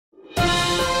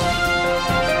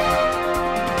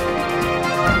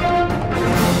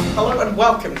Hello and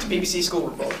welcome to BBC School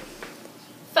Report.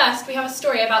 First, we have a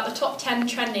story about the top 10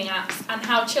 trending apps and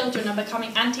how children are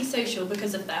becoming antisocial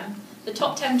because of them. The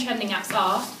top 10 trending apps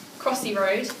are Crossy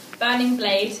Road, Burning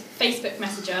Blade, Facebook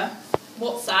Messenger,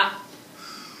 WhatsApp,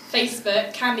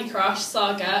 Facebook, Candy Crush,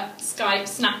 Saga, Skype,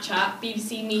 Snapchat,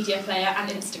 BBC Media Player and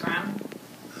Instagram.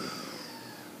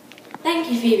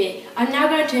 Thank you, Phoebe. I'm now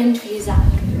going to interview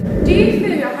Zach. Do you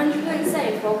feel you're 100%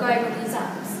 safe while going with these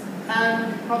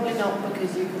apps? Probably not,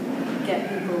 because you can get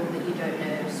people that you don't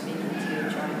know speaking to you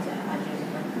trying to add you as a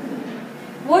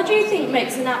friend. What do you think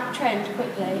makes an app trend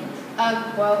quickly?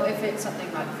 Well, if it's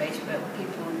something like Facebook,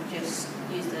 people just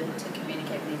use them to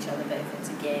communicate with each other, but if it's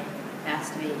a game, it has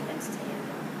to be entertaining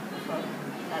for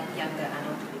younger and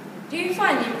older people. Do you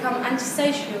find you become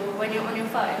antisocial when you're on your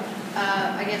phone?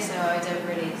 I guess so. I don't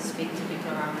really speak to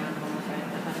people around me on my phone.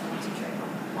 I kind of concentrate on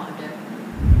what I'm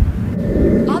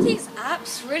doing. Are these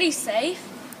apps really safe?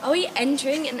 Are we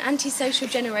entering an antisocial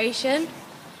generation?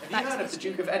 Have you heard of the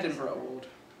Duke of Edinburgh Award?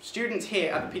 Students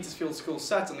here at the Petersfield School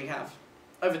certainly have.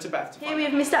 Over to Beth. Here we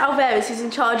have Mr Alvarez, who's in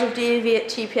charge of DOV at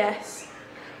TPS.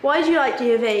 Why do you like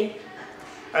DOV?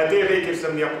 DOV gives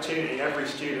them the opportunity, every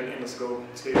student in the school,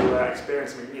 to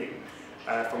experience something new.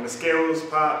 From the skills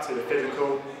part to the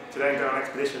physical, to then go on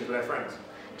expeditions with their friends.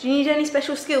 Do you need any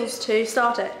special skills to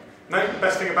start it? No, the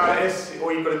best thing about it is,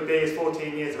 all you've got to be is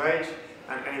 14 years of age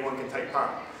and anyone can take part.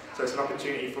 So it's an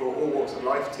opportunity for all walks of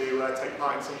life to take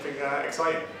part in something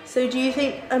exciting. So do you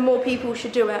think more people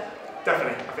should do it?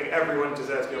 Definitely, I think everyone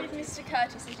deserves the opportunity. Mr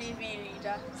Curtis, the DOV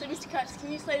leader. So Mr Curtis,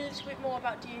 can you say a little bit more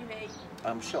about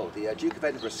DOV? Sure. The Duke of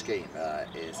Edinburgh scheme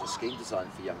is a scheme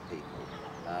designed for young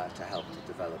people to help to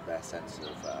develop their sense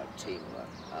of teamwork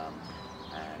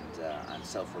and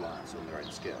self-reliance on their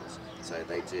own skills. So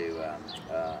they do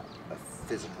a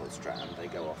physical strand. They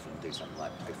go off and do something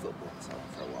like play football and so on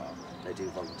for a while. They do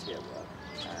volunteer work,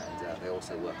 and they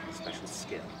also work on a special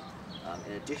skill.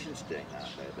 In addition to doing that,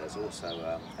 there's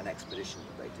also an expedition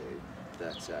that they do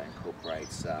that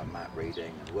incorporates map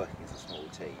reading and working as a small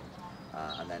team,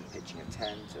 and then pitching a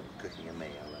tent and cooking a meal,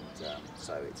 and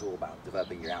so it's all about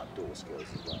developing your outdoor skills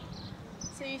as well.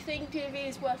 So you think DOV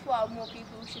is worthwhile, more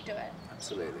people should do it?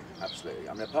 Absolutely, absolutely.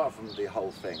 I mean, apart from the whole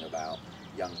thing about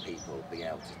young people being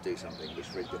able to do something which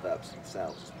really develops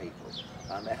themselves as people,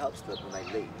 it helps that when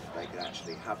they leave, they can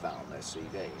actually have that on their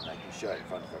CV, and they can show it in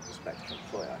front of a prospective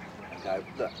employer and go,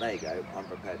 look, there you go, I'm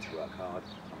prepared to work hard,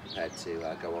 I'm prepared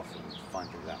to go off and find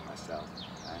things out myself,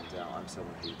 and I'm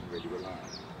someone who you can really rely on.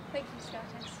 Thank you, Mr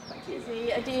Curtis. Thank you. Is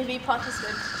he a DOV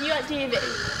participant? Do you like DOV?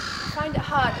 I find it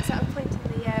hard. It's at a point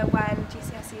in the year when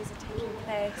GCSEs are taking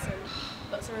place and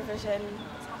lots of revision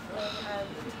is happening,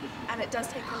 and it does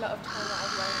take a lot of time out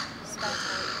of my spare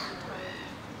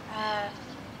time.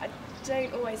 I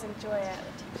don't always enjoy it.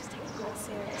 The teachers take it quite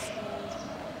seriously.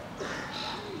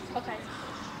 Okay.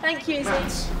 Thank you, Izzy.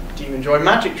 Maths. Do you enjoy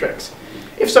magic tricks?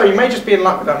 If so, you may just be in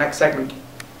luck with our next segment.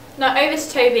 Now over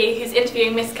to Toby, who's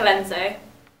interviewing Miss Colenso.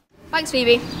 Thanks,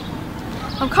 Phoebe.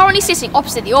 I'm currently sitting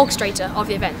opposite the orchestrator of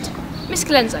the event, Miss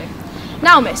Colenso.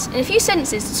 Now, Miss, in a few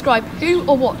sentences, describe who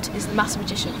or what is the Master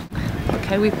Magician.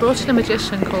 Okay, we've brought in a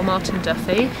magician called Martin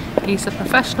Duffy. He's a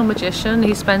professional magician.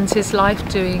 He spends his life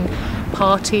doing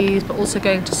parties, but also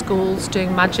going to schools,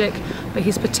 doing magic. But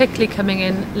he's particularly coming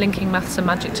in, linking maths and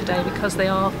magic today because they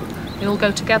all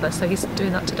go together. So he's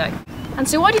doing that today. And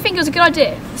so, why do you think it was a good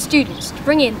idea for the students to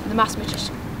bring in the Master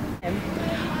Magician?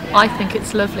 I think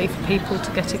it's lovely for people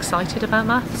to get excited about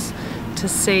maths, to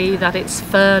see that it's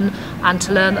fun, and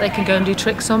to learn that they can go and do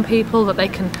tricks on people, that they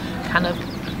can kind of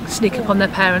sneak up on their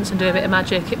parents and do a bit of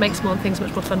magic. It makes things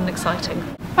much more fun and exciting.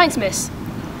 Thanks, Miss.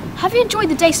 Have you enjoyed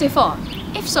the day so far?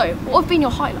 If so, what have been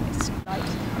your highlights?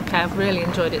 Okay, I've really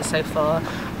enjoyed it so far.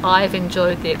 I've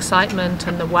enjoyed the excitement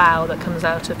and the wow that comes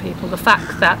out of people. The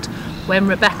fact that when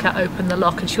Rebecca opened the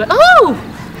lock and she went,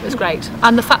 oh! It was great.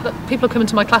 And the fact that people come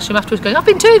into my classroom afterwards going, I've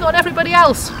been doing on everybody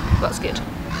else. That's good.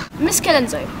 Miss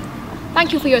Colenso,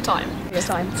 thank you for your time. It's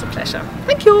a pleasure.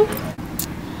 Thank you.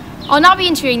 I'll now be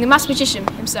interviewing the Master Magician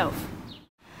himself.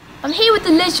 I'm here with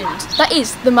the legend that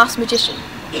is the Master Magician.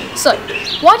 So,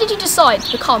 why did you decide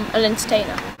to become an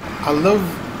entertainer? I love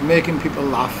making people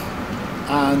laugh,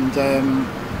 and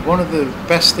one of the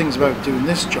best things about doing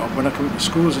this job when I come to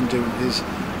schools and do it is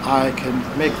I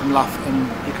can make them laugh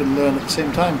and you can learn at the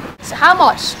same time. So how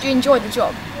much do you enjoy the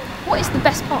job? What is the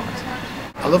best part?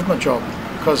 I love my job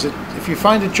because if you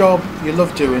find a job you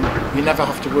love doing, you never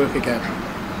have to work again,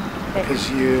 because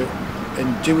you're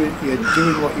doing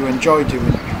what you enjoy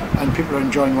doing and people are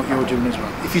enjoying what you're doing as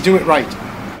well, if you do it right.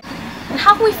 And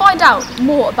how can we find out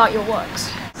more about your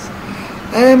works?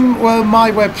 Well, my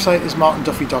website is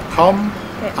martinduffy.com.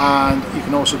 And you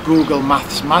can also Google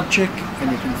Maths Magic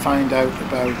and you can find out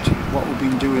about what we've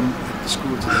been doing at the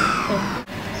school today.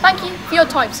 Thank you for your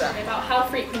time, sir. About how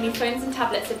frequently phones and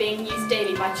tablets are being used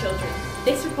daily by children.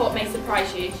 This report may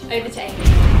surprise you. Over to Amy.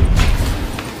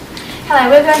 Hello,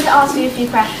 we're going to ask you a few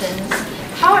questions.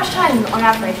 How much time on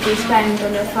average do you spend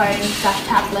on your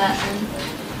phone/tablet?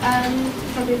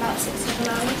 Probably about 6-7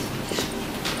 hours.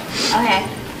 Okay.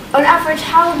 On average,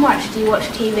 how much do you watch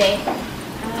TV?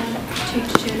 2 to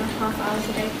 2.5 hours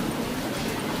a day.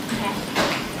 Okay.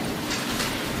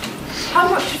 How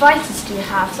much devices do you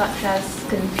have, such as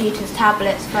computers,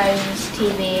 tablets, phones,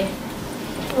 TV?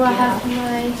 Well, I have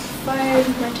my phone,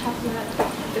 my tablet,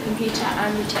 the computer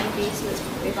and the TV, so it's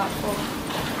probably about 4.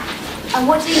 And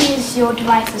what do you use your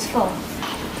devices for?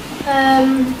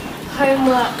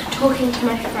 Homework, talking to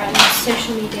my friends,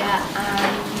 social media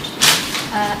and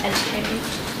entertainment.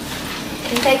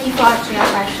 Okay, thank you for answering our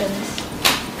questions.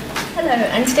 Hello,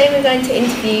 and today we're going to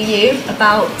interview you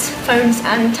about phones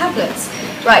and tablets.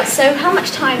 Right, so how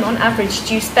much time on average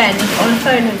do you spend on a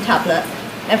phone and tablet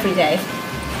every day?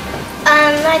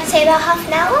 I'd say about half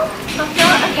an hour. Half an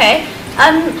hour, okay.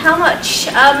 How much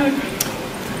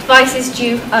devices do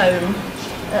you own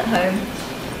at home?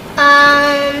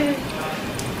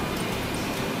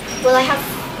 Well, I have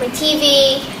my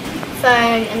TV,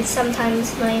 phone, and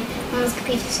sometimes my mum's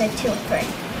computer, so 2 or 3.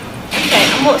 Okay,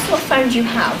 and what sort of phone do you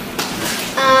have?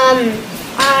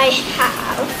 I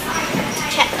have,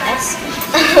 check this,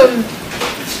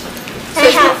 So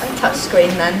it's not a touch screen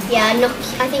then? Yeah,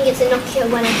 I think it's a Nokia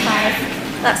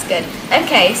 105. That's good.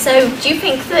 Okay, so do you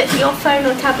think that your phone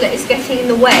or tablet is getting in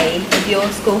the way of your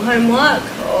school homework,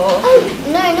 or? Oh,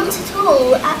 no, not at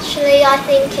all. Actually, I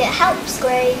think it helps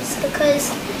grades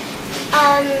because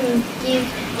you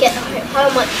get the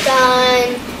homework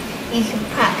done, you can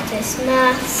practice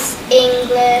maths,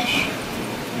 English,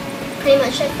 pretty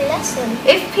much every lesson.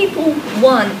 If people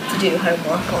want to do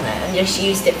homework on it and just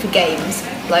used it for games,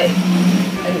 like,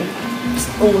 and just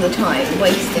all the time,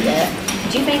 wasted it,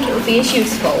 do you think it would be as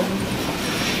useful?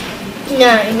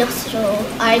 No, not at all.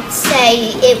 I'd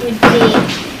say it would be,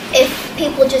 if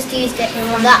people just used it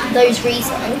for those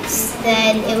reasons,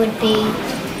 then it would be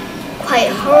quite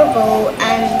horrible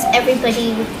and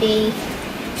everybody would be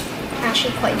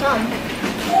actually quite dumb.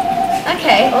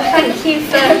 Okay, well thank you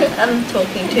for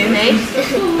talking to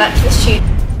me. Back to the student.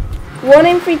 1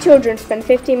 in 3 children spend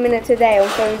 15 minutes a day on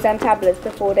phones and tablets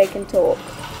before they can talk.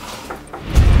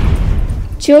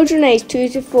 Children aged 2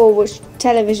 to 4 watch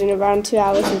television around 2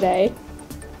 hours a day.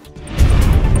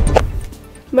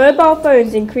 Mobile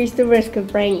phones increase the risk of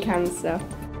brain cancer.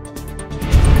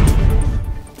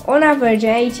 On average,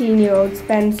 an 18-year-old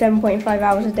spends 7.5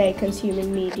 hours a day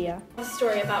consuming media. A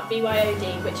story about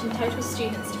BYOD, which entitles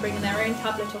students to bring their own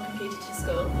tablet or computer to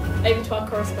school. Over to our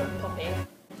correspondent, Poppy.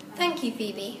 Thank you,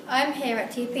 Phoebe. I am here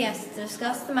at TPS to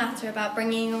discuss the matter about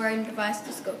bringing your own device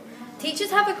to school.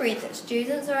 Teachers have agreed that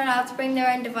students are allowed to bring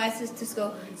their own devices to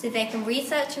school so they can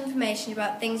research information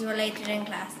about things related in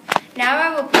class. Now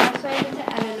I will pass over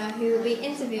to Eleanor, who will be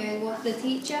interviewing both the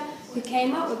teacher who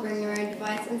came up with Bring Your Own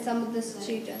Device and some of the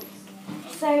students.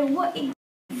 So what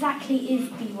exactly is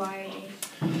BYOD?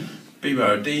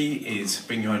 BYOD is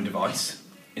Bring Your Own Device.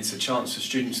 It's a chance for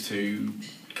students to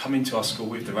come into our school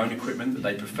with their own equipment that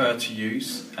they prefer to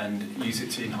use and use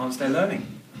it to enhance their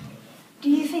learning. Do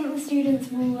you think the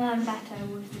students will learn better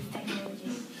with this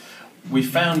technology? We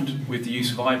found with the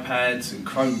use of iPads and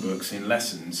Chromebooks in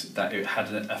lessons that it had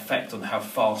an effect on how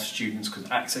fast students could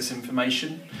access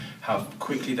information, how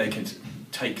quickly they could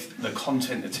take the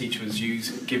content the teacher was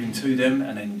given to them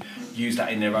and then use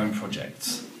that in their own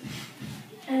projects.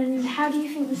 And how do you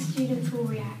think the students will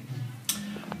react?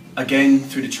 Again,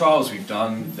 through the trials we've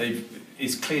done,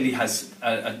 it clearly has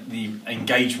the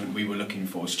engagement we were looking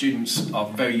for. Students are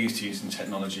very used to using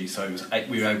technology, so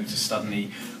we were able to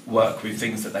suddenly work with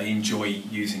things that they enjoy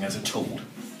using as a tool.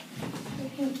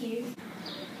 Thank you.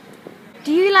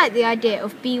 Do you like the idea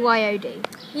of BYOD?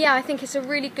 Yeah, I think it's a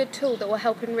really good tool that will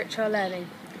help enrich our learning.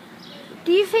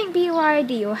 Do you think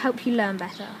BYOD will help you learn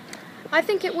better? I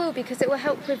think it will, because it will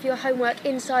help with your homework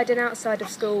inside and outside of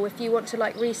school if you want to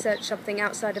research something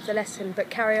outside of the lesson but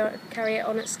carry it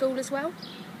on at school as well.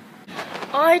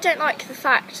 I don't like the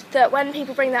fact that when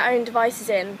people bring their own devices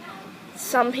in,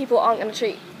 some people aren't going to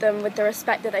treat them with the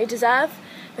respect that they deserve,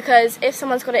 because if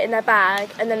someone's got it in their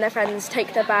bag and then their friends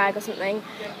take their bag or something,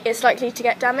 it's likely to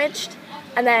get damaged,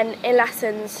 and then in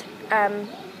lessons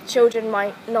children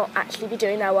might not actually be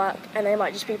doing their work and they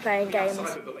might just be playing games.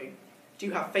 Cyberbullying. Do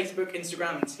you have Facebook,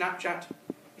 Instagram and Snapchat?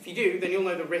 If you do, then you'll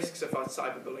know the risks of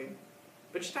cyberbullying.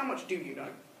 But just how much do you know?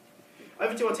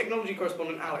 Over to our technology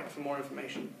correspondent Alec for more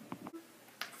information.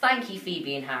 Thank you,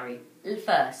 Phoebe and Harry.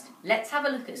 First, let's have a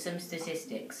look at some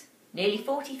statistics. Nearly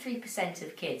 43%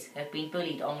 of kids have been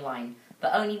bullied online,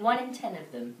 but only 1 in 10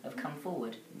 of them have come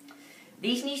forward.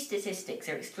 These new statistics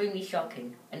are extremely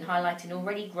shocking and highlight an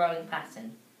already growing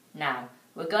pattern. Now,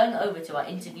 we're going over to our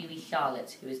interviewee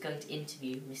Charlotte, who is going to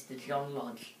interview Mr. John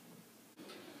Lodge.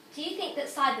 Do you think that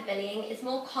cyberbullying is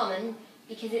more common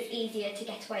because it's easier to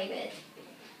get away with?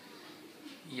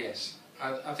 Yes,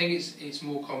 I think it's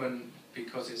more common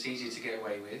because it's easier to get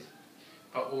away with,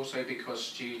 but also because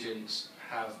students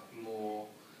have more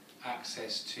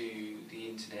access to the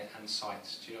internet and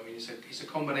sites. Do you know what I mean? It's a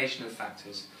combination of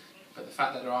factors, but the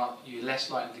fact that you're less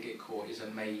likely to get caught is a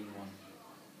main one.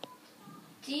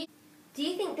 Do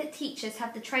you think that teachers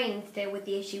have the training to deal with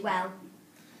the issue well?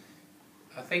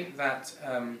 I think that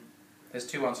there's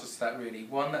 2 answers to that really.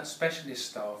 One, that specialist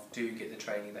staff do get the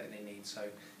training that they need. So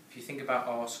if you think about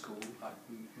our school, like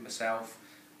myself,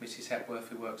 Mrs Hepworth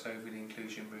who works over in the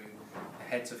inclusion room, the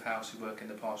heads of house who work in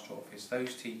the pastoral office,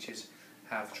 those teachers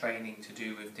have training to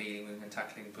do with dealing with and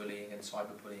tackling bullying and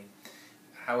cyberbullying.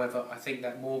 However, I think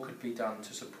that more could be done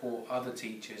to support other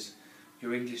teachers,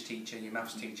 your English teacher, your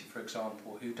maths teacher for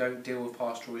example, who don't deal with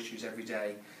pastoral issues every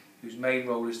day, whose main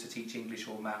role is to teach English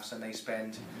or maths, and they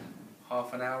spend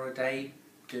half an hour a day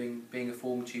being a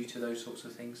form tutor, those sorts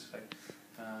of things.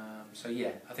 So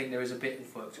yeah, I think there is a bit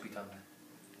of work to be done there.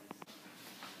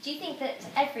 Do you think that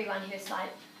everyone who is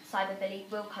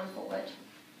cyberbullied will come forward?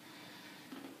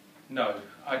 No,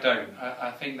 I don't.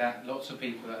 I think that lots of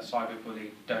people that are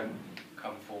cyberbullied don't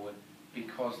come forward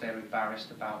because they're embarrassed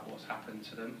about what's happened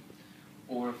to them,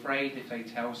 or afraid if they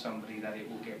tell somebody that it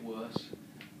will get worse.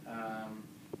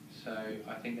 So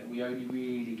I think that we only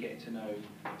really get to know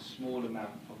a small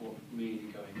amount of what's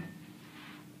really going on.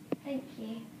 Thank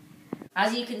you.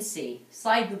 As you can see,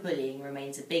 cyberbullying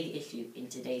remains a big issue in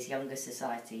today's younger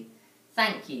society.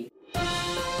 Thank you.